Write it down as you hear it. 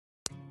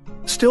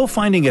Still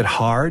finding it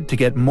hard to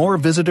get more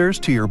visitors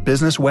to your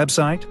business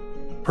website?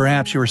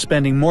 Perhaps you're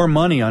spending more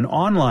money on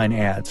online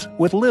ads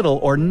with little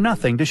or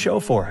nothing to show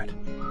for it.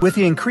 With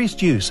the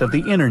increased use of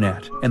the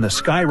internet and the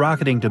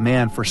skyrocketing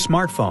demand for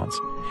smartphones,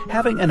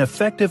 having an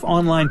effective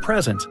online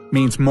presence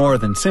means more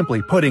than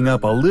simply putting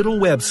up a little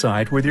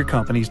website with your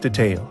company's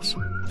details.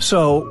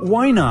 So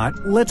why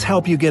not let's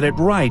help you get it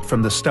right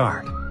from the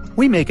start?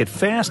 We make it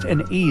fast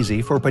and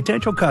easy for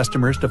potential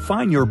customers to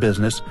find your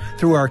business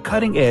through our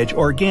cutting-edge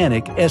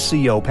organic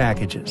SEO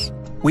packages.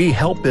 We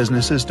help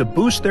businesses to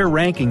boost their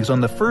rankings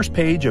on the first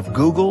page of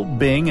Google,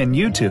 Bing, and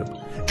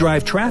YouTube,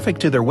 drive traffic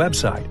to their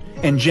website,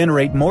 and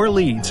generate more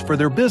leads for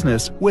their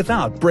business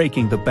without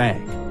breaking the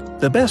bank.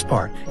 The best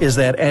part is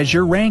that as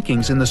your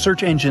rankings in the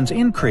search engines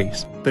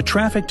increase, the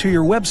traffic to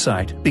your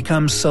website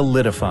becomes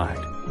solidified.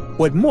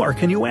 What more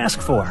can you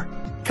ask for?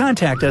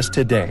 Contact us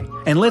today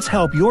and let's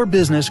help your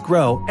business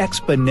grow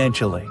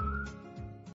exponentially.